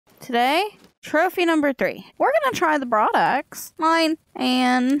Today, trophy number 3. We're gonna try the broadaxe, mine,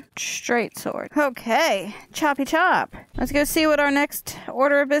 and straight sword. Okay, choppy chop. Let's go see what our next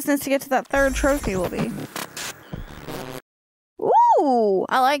order of business to get to that 3rd trophy will be. Ooh,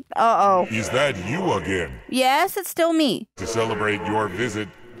 I like, uh-oh. Is that you again? Yes, it's still me. To celebrate your visit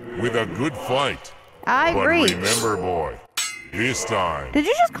with a good fight. I agree. But remember, boy, this time, did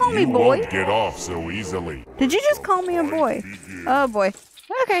you just call me boy? You won't get off so easily. Did you just call me a boy? Oh boy.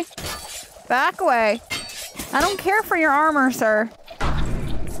 Okay. Back away. I don't care for your armor, sir.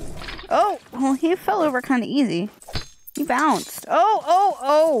 Oh, well, he fell over kind of easy. He bounced.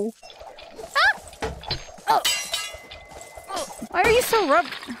 Oh. Ah! Oh. Why are you so rough?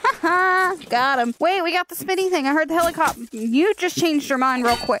 Haha, got him. Wait, we got the spinny thing. I heard the helicopter. You just changed your mind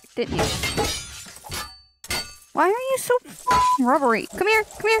real quick, didn't you? Why are you so rubbery? Come here.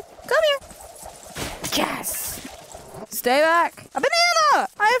 Yes. Stay back. A banana!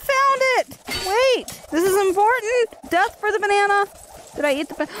 I have found it. Wait, this is important. Death for the banana. Did I eat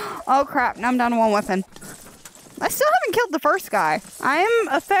the banana? Oh crap, now I'm down to 1 weapon. I still haven't killed the first guy. I am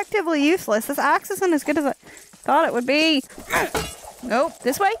effectively useless. This axe isn't as good as I thought it would be. Nope.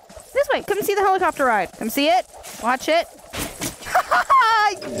 This way. Come see the helicopter ride. Come see it. Watch it.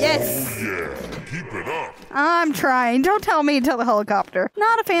 Yes. Oh, yeah. Keep it up. I'm trying. Don't tell me to tell the helicopter.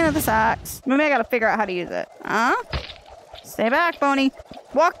 Not a fan of this axe. Maybe I gotta figure out how to use it. Stay back, Boney.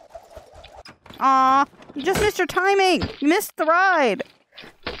 Walk. Aw. You just missed your timing. You missed the ride.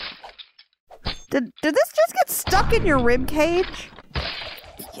 Did this just get stuck in your rib cage?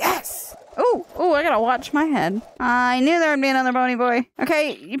 Yes. Oh, I gotta watch my head. I knew there would be another bony boy.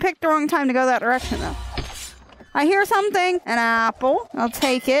 Okay, you picked the wrong time to go that direction, though. I hear something. An apple. I'll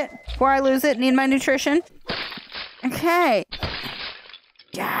take it. Before I lose it, need my nutrition. Okay.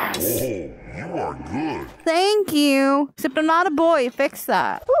 Yes. Oh, you are good. Thank you. Except I'm not a boy. Fix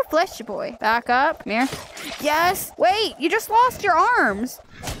that. Ooh, fleshy boy. Back up. Come here. Yes. Wait, you just lost your arms.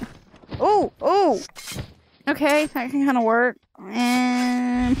 Ooh. Okay, that can kind of work.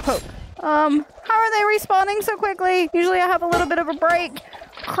 And poke. How are they respawning so quickly? Usually I have a little bit of a break.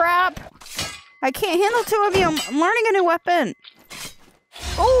 Crap. I can't handle 2 of you. I'm learning a new weapon.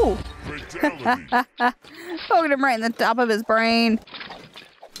 Ooh. Poked him right in the top of his brain.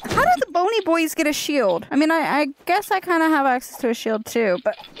 How did the bony boys get a shield? I mean, I guess I kind of have access to a shield too,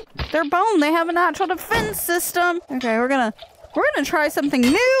 but they're bone. They have a natural defense system. Okay, we're gonna try something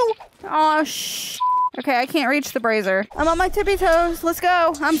new. Oh, okay, I can't reach the brazier. I'm on my tippy toes. Let's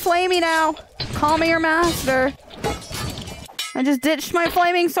go. I'm flamey now. Call me your master. I just ditched my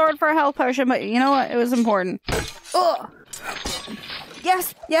flaming sword for a health potion, but you know what? It was important. Ugh.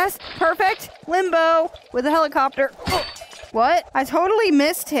 Yes, perfect. Limbo with a helicopter. Ugh. What? I totally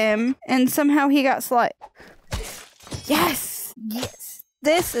missed him, and somehow he got slight. Yes.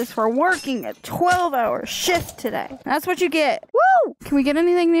 This is for working a 12-hour shift today. That's what you get. Woo! Can we get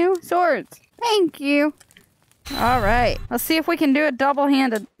anything new? Swords. Thank you. All right. Let's see if we can do a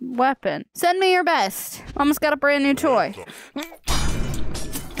double-handed weapon. Send me your best. Almost got a brand new toy.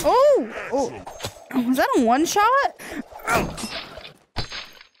 Oh! Was that a one-shot?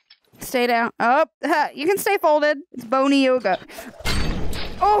 Stay down. Oh, you can stay folded. It's bony yoga.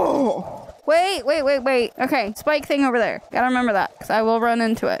 Oh! Wait. Okay, spike thing over there. Gotta remember that, because I will run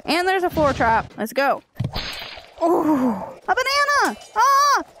into it. And there's a floor trap. Let's go. Oh! A banana!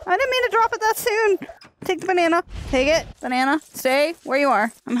 Ah! I didn't mean to drop it that soon. Take the banana. Take it. Banana. Stay where you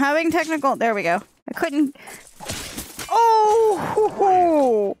are. I'm having technical... There we go. I couldn't...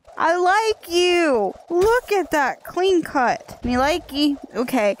 Oh! I like you. Look at that clean cut. Me likey.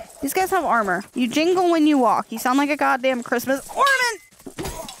 Okay. These guys have armor. You jingle when you walk. You sound like a goddamn Christmas ornament.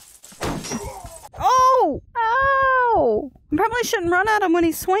 Oh! Ow! I probably shouldn't run at him when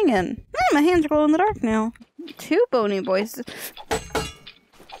he's swinging. My hands are glow in the dark now. 2 bony boys.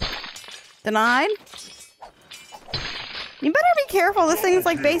 Denied. You better be careful. This thing's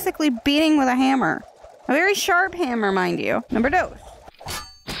like basically beating with a hammer. A very sharp hammer, mind you. Number 2.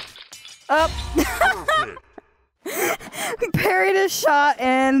 Up. Parried his shot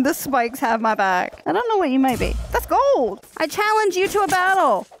and the spikes have my back. I don't know what you might be. That's gold. I challenge you to a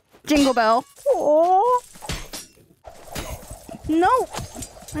battle. Jingle bell. Oh. No.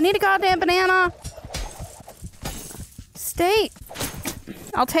 I need a goddamn banana. Stay.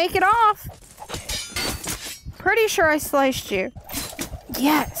 I'll take it off. Pretty sure I sliced you.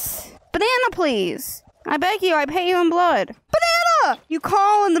 Yes. Banana, please. I beg you, I pay you in blood. Banana! You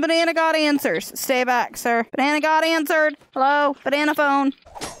call and the banana god answers. Stay back, sir. Banana god answered. Hello? Banana phone.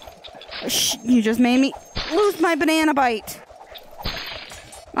 Shh, you just made me lose my banana bite.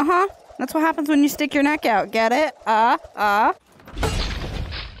 That's what happens when you stick your neck out. Get it? Banana!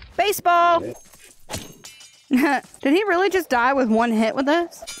 baseball. Did he really just die with one hit with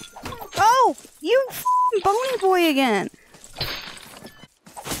this? Oh, you f***ing bony boy again.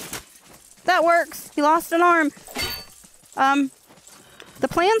 That works. He lost an arm. The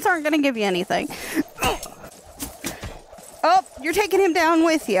plants aren't going to give you anything. Oh, you're taking him down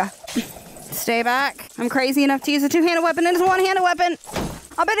with you. Stay back. I'm crazy enough to use a two-handed weapon and it's a one-handed weapon.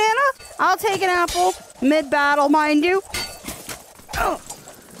 A banana? I'll take an apple. Mid-battle, mind you.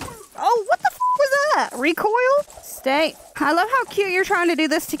 Oh, what the f*** was that? Recoil? Stay. I love how cute you're trying to do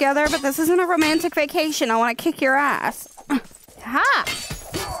this together, but this isn't a romantic vacation. I want to kick your ass. Ha!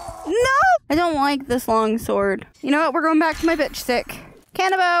 No! I don't like this long sword. You know what? We're going back to my bitch stick.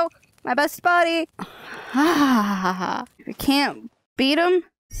 Cannabo, my best buddy. If you can't beat him,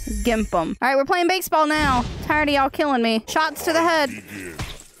 gimp him. All right, we're playing baseball now. Tired of y'all killing me. Shots to the head.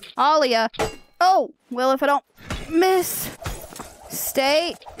 All of ya. Oh, well, if I don't miss,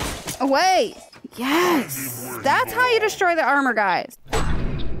 stay away. Yes. That's how you destroy the armor, guys.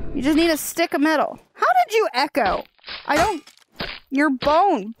 You just need a stick of metal. How did you echo? I don't... Your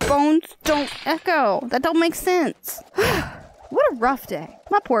bones don't echo. That don't make sense. What a rough day.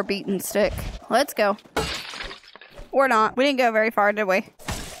 My poor beaten stick. Let's go. Or not. We didn't go very far, did we?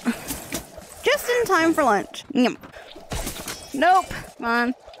 Just in time for lunch. Nope. Come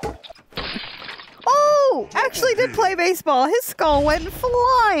on. Oh! Actually did play baseball. His skull went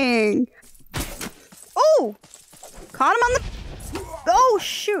flying. Oh! Caught him on the... Oh,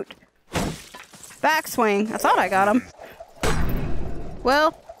 shoot. Backswing. I thought I got him.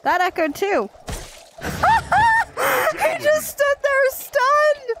 Well, that echoed too. He just stood there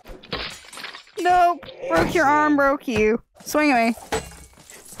stunned. Nope. Broke your arm, broke you. Swing at me.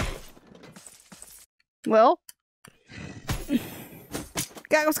 Well,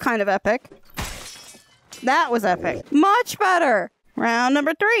 that was kind of epic. That was epic. Much better. Round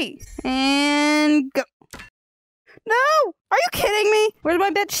number 3. And go. No! Are you kidding me? Where's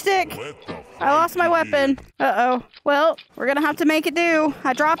my bitch stick? I lost my weapon. Uh-oh. Well, we're gonna have to make it do.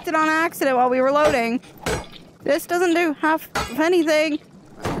 I dropped it on accident while we were loading. This doesn't do half of anything.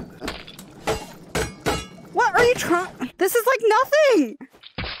 What are you trying? This is like nothing.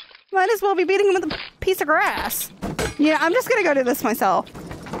 Might as well be beating him with a piece of grass. Yeah, I'm just gonna go do this myself.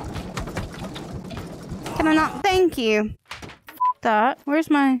 Can I not? Thank you. That. Where's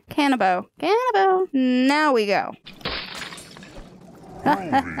my cannabo? Cannabo. Now we go.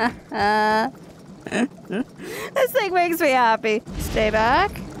 This thing makes me happy. Stay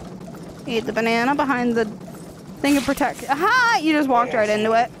back. Eat the banana behind the thing of protect. Aha! You just walked right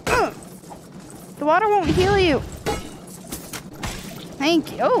into it. The water won't heal you.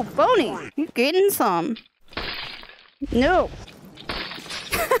 Thank you. Oh, Boney. You're getting some. No.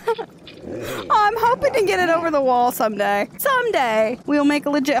 I'm hoping to get it over the wall someday. Someday. We'll make a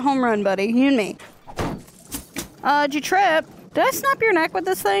legit home run, buddy. You and me. Did you trip? Did I snap your neck with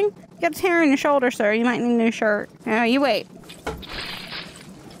this thing? You got a tear in your shoulder, sir. You might need a new shirt. No, you wait.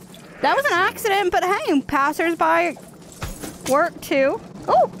 That was an accident, but hey, passers-by work too.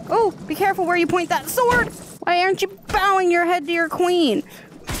 Oh, be careful where you point that sword. Why aren't you bowing your head to your queen?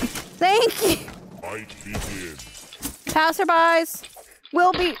 Thank you. Passerbys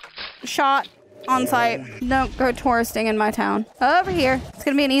will be shot on sight. Don't go touristing in my town. Over here. It's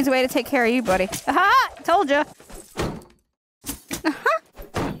gonna be an easy way to take care of you, buddy. Aha! Told ya.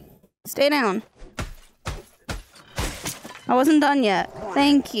 Stay down. I wasn't done yet.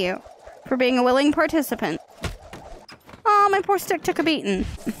 Thank you for being a willing participant. Oh, my poor stick took a beating.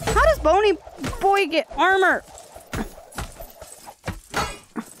 How does Bony Boy get armor?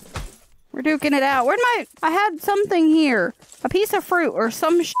 We're duking it out. Where'd my... I had something here. A piece of fruit or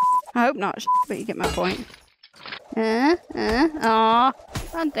some sh... I hope not sh... but you get my point. Aw.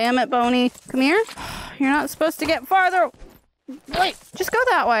 God damn it, Boney. Come here. You're not supposed to get farther. Wait, just go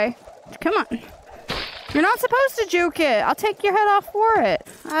that way. Come on. You're not supposed to juke it. I'll take your head off for it.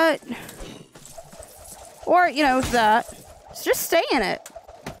 Or, you know, that. Just stay in it.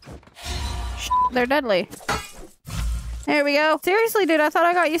 They're deadly. There we go. Seriously, dude, I thought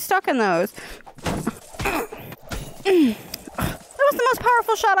I got you stuck in those. That was the most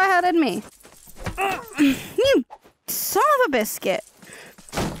powerful shot I had in me. You son of a biscuit.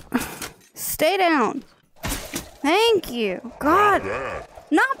 Stay down. Thank you. God.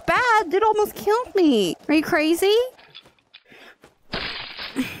 Not bad. Dude almost killed me. Are you crazy?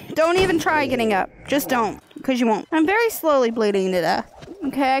 Don't even try getting up. Just don't. Because you won't. I'm very slowly bleeding to death.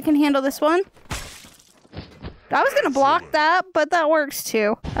 Okay, I can handle this one. I was going to block that, but that works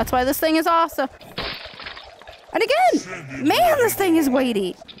too. That's why this thing is awesome. And again! Man, this thing is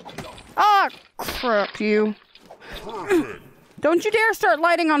weighty. Oh, crap, you. Don't you dare start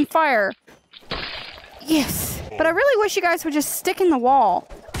lighting on fire. Yes. But I really wish you guys would just stick in the wall.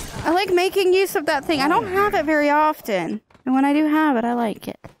 I like making use of that thing. I don't have it very often. And when I do have it, I like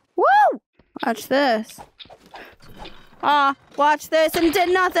it. Woo! Watch this. Watch this and did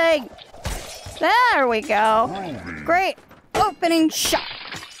nothing. There we go. Great opening shot.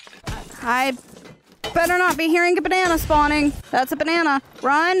 I better not be hearing a banana spawning. That's a banana.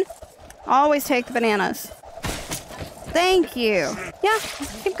 Run. Always take the bananas. Thank you. Yeah,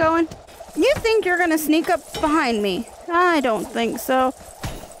 keep going. You think you're gonna sneak up behind me? I don't think so.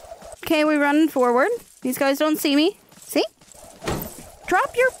 Okay, we running forward. These guys don't see me. See?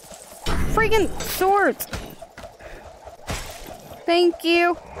 Drop your freaking swords. Thank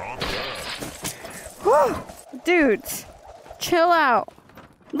you. Whew. Dudes, chill out.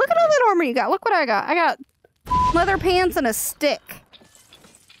 Look at all that armor you got. Look what I got. I got leather pants and a stick.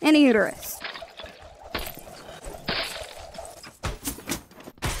 And a uterus.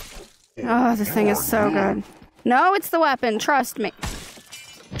 Oh, this thing is so good. No, it's the weapon. Trust me.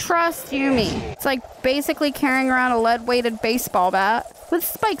 Trust you me. It's like basically carrying around a lead-weighted baseball bat with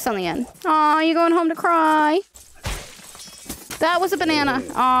spikes on the end. Aw, you going home to cry? That was a banana.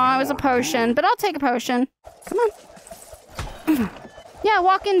 Aw, it was a potion. But I'll take a potion. Come on. Yeah,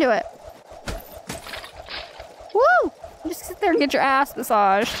 walk into it. Woo! Just sit there and get your ass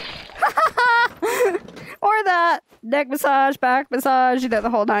massaged. Or that. Neck massage, back massage, you know,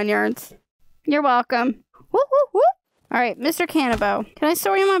 the whole 9 yards. You're welcome. Woo, woo, woo. All right, Mr. Cannabo. Can I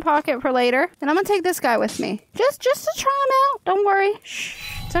store you in my pocket for later? And I'm gonna take this guy with me. Just to try him out. Don't worry. Shh.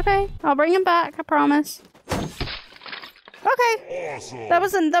 It's okay. I'll bring him back, I promise. Okay.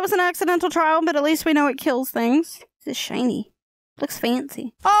 Awesome. That was an accidental trial, but at least we know it kills things. This is shiny. Looks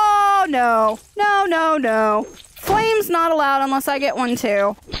fancy. Oh, no. No, no, no. Flame's not allowed unless I get one,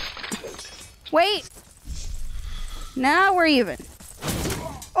 too. Wait. Now we're even.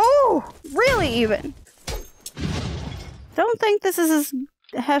 Oh, really even. Don't think this is as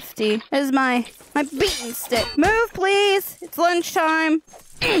hefty as my beaten stick. Move, please. It's lunchtime.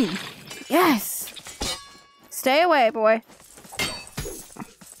 Yes. Stay away, boy.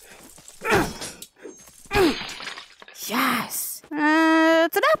 Yes.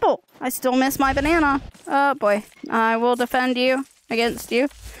 It's an apple. I still miss my banana. Oh, boy. I will defend you against you.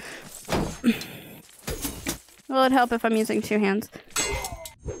 Will it help if I'm using 2 hands?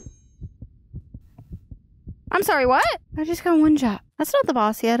 I'm sorry, what? I just got 1 shot. That's not the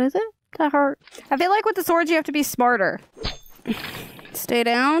boss yet, is it? That hurt. I feel like with the swords, you have to be smarter. Stay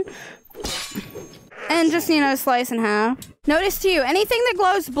down. And just, you know, slice in half. Notice to you, anything that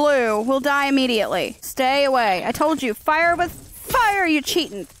glows blue will die immediately. Stay away. I told you, fire with fire, you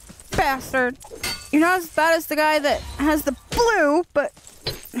cheating bastard. You're not as bad as the guy that has the blue, but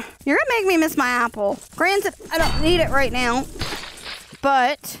you're gonna make me miss my apple. Granted, I don't need it right now,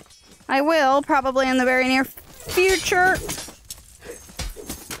 but I will probably in the very near future.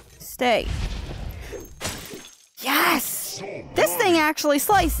 Stay. Yes! This thing actually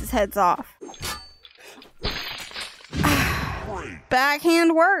slices heads off.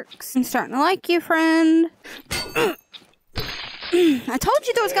 Backhand works. I'm starting to like you, friend. I told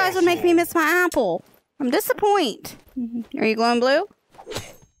you those guys would make me miss my apple. I'm disappointed. Are you glowing blue?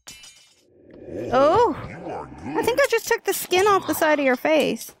 Oh, I think I just took the skin off the side of your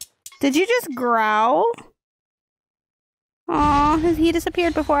face. Did you just growl? Aw, he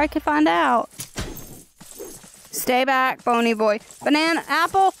disappeared before I could find out. Stay back, bony boy. Banana,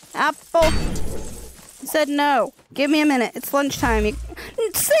 apple, apple. I said no. Give me a minute. It's lunchtime.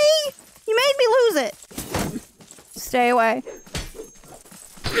 See? You made me lose it. Stay away.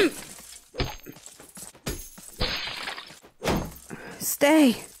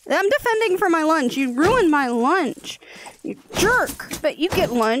 Stay. I'm defending for my lunch. You ruined my lunch. You jerk. But you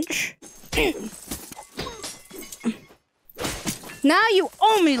get lunch. Now you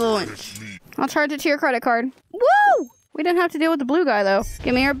owe me lunch. I'll charge it to your credit card. Woo! We didn't have to deal with the blue guy, though.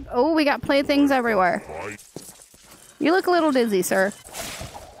 Give me your... Oh, we got playthings everywhere. You look a little dizzy, sir.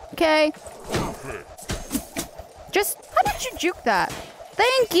 Okay. Just... How did you juke that?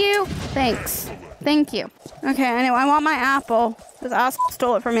 Thank you. Thanks. Thank you. Okay, anyway, I want my apple. This ass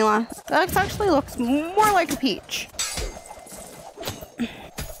stole it from me last. That actually looks more like a peach.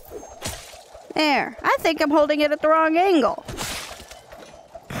 There. I think I'm holding it at the wrong angle.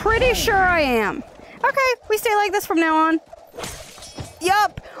 Pretty sure I am. Okay, we stay like this from now on.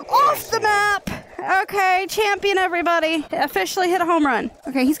 Yup. Off the map. Okay, champion everybody. Officially hit a home run.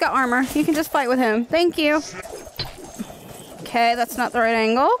 Okay, he's got armor. You can just fight with him. Thank you. Okay, that's not the right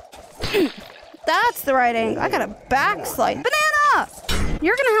angle. That's the right angle. I got a backslide. Banana!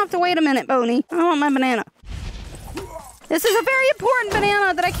 You're gonna have to wait a minute, Boney. I want my banana. This is a very important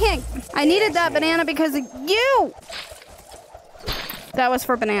banana that I can't... I needed that banana because of you! That was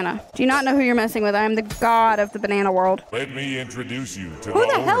for banana. Do you not know who you're messing with? I am the god of the banana world. Let me introduce you to Who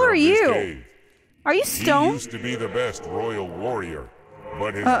the hell are you? Cave. Are you stoned? He used to be the best royal warrior,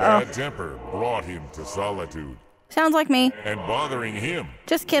 but his bad temper brought him to solitude. Sounds like me. And bothering him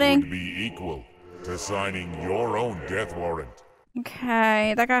Just kidding. would be equal to signing your own death warrant.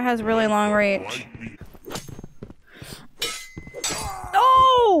 Okay, that guy has really long reach.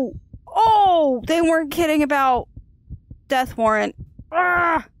 Oh! Oh! They weren't kidding about death warrant.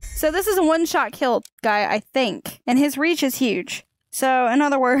 Ah! So this is a one-shot kill guy, I think. And his reach is huge. So, in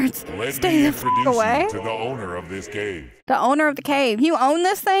other words, stay the fuck away. To the owner of this cave. The owner of the cave. You own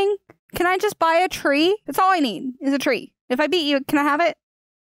this thing? Can I just buy a tree? That's all I need, is a tree. If I beat you, can I have it?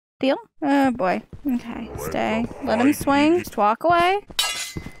 Deal? Oh, boy. Okay, stay. Let him swing. Just walk away.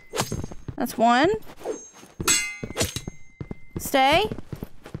 That's one. Stay.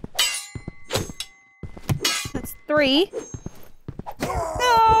 That's three.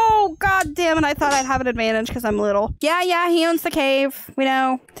 No! God damn it, I thought I'd have an advantage because I'm little. Yeah, he owns the cave. We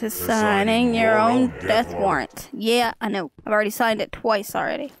know. To signing your own death warrant. Yeah, I know. I've already signed it twice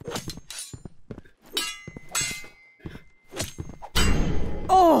already.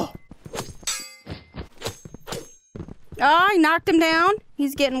 Oh! Oh, I knocked him down.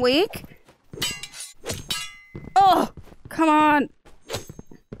 He's getting weak. Oh! Come on.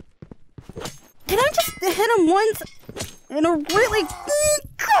 Can I just hit him once? In a really...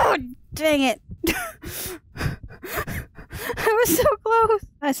 God dang it. I was so close.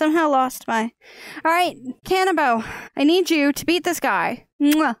 I somehow lost my... Alright, Cannabo. I need you to beat this guy.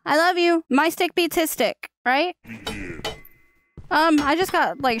 Mwah. I love you. My stick beats his stick, right? I just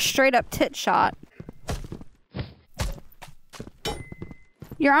got, like, straight up tit shot.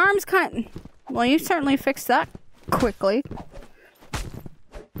 Your arm's kind... Well, you certainly fixed that quickly.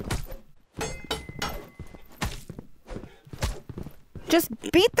 Just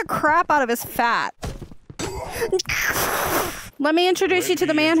beat the crap out of his fat. Let me introduce you to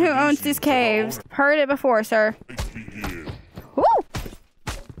the man who owns these caves. Heard it before, sir. Woo!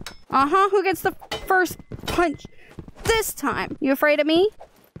 Who gets the first punch this time? You afraid of me?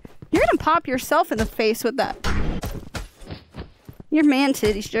 You're gonna pop yourself in the face with that. Your man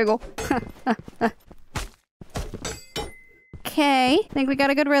titties jiggle. Okay, think we got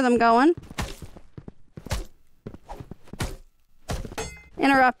a good rhythm going.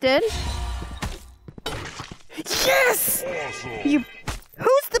 Interrupted. Yes! You...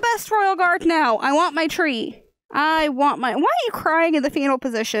 Who's the best royal guard now? I want my tree. I want my... Why are you crying in the fetal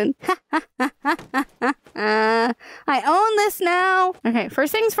position? I own this now. Okay,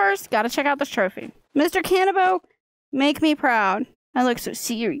 first things first. Gotta check out this trophy. Mr. Cannabo, make me proud. I look so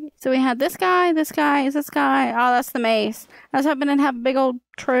serious. So we had this guy, is this guy. Oh, that's the mace. I was hoping to have a big old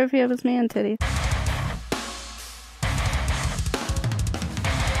trophy of his man titties.